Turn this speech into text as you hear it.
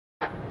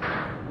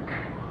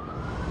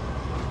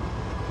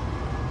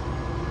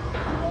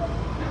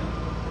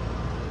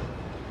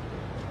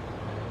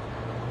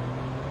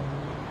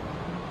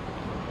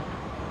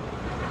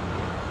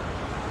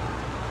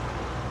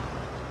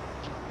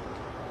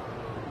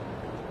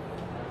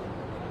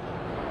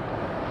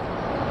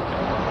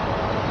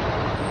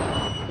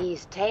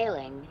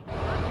tailing.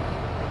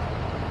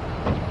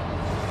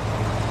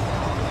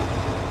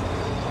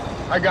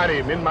 I got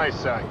him in my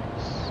sights.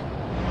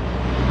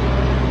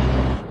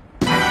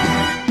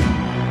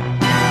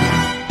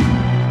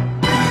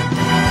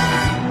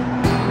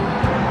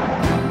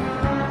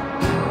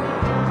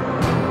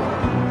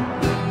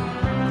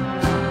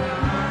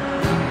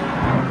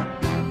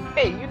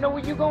 Hey, you know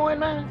where you going,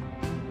 man?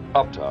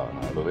 Uptown,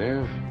 I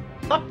believe.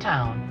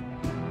 Uptown?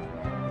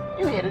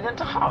 You headed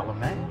into Harlem,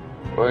 man.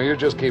 Well, you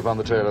just keep on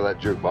the tail of that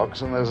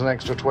jukebox, and there's an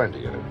extra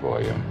 20 in it for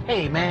you.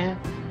 Hey, man,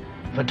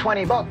 for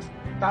 20 bucks,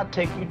 I'll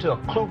take you to a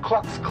Ku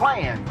Klux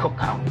Klan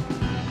cookout.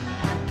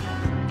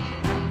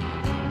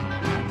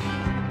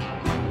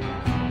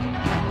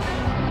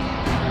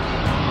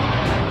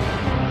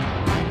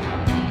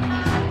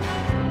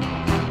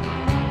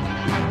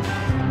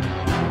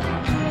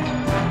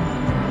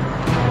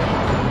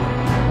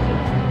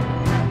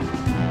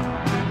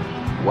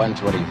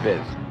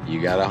 .125th.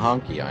 You got a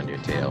honky on your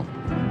tail.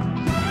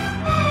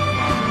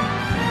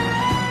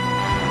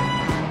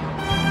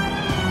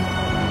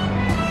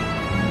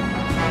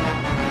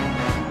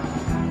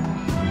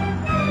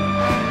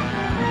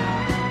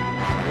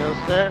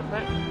 Yes, sir.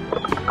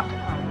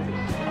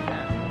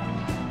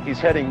 He's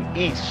heading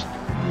east.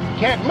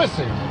 Can't miss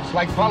him. It's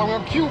like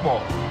following a cue ball.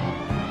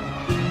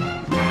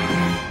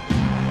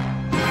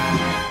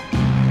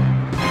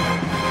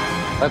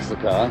 That's the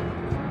car.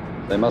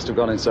 They must have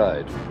gone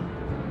inside.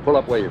 Pull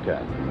up where you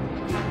can.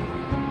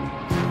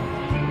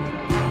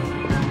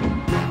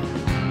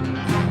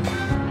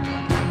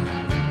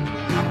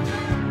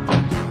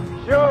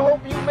 Sure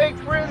hope you make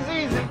friends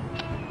easy.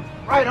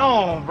 Right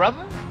on,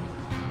 brother.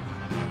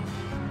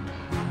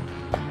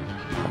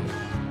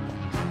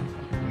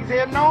 He's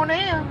heading on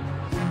in.